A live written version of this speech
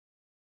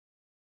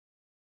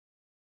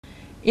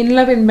In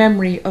loving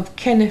memory of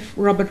Kenneth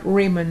Robert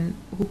Raymond,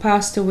 who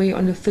passed away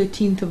on the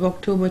 13th of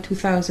October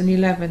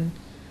 2011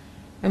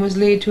 and was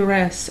laid to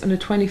rest on the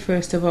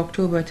 21st of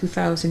October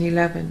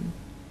 2011.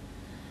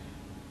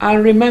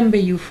 I'll remember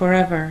you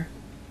forever,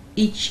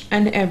 each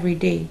and every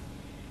day.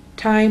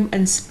 Time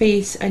and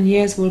space and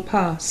years will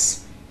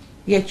pass,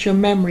 yet your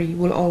memory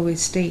will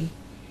always stay,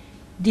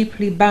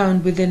 deeply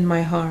bound within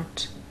my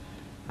heart.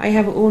 I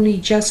have only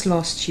just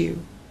lost you.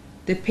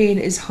 The pain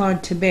is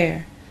hard to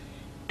bear.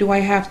 Do I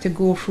have to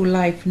go through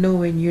life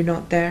knowing you're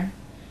not there?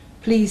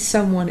 Please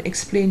someone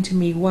explain to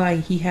me why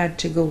he had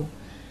to go.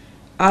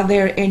 Are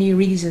there any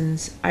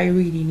reasons I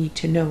really need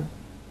to know?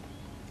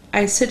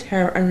 I sit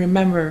here and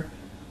remember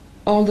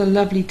all the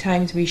lovely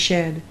times we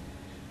shared,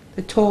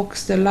 the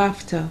talks, the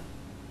laughter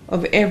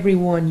of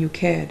everyone you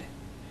cared.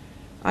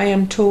 I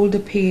am told the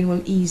pain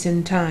will ease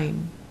in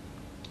time,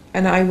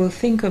 and I will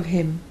think of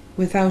him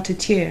without a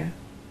tear.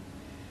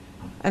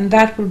 And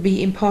that will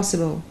be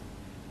impossible,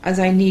 as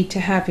I need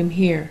to have him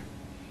here.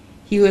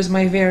 He was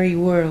my very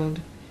world,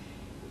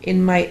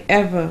 in my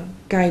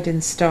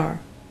ever-guiding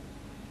star.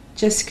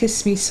 Just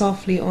kiss me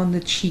softly on the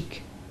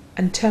cheek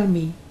and tell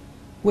me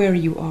where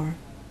you are.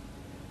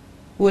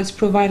 Words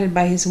provided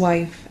by his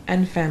wife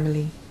and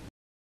family.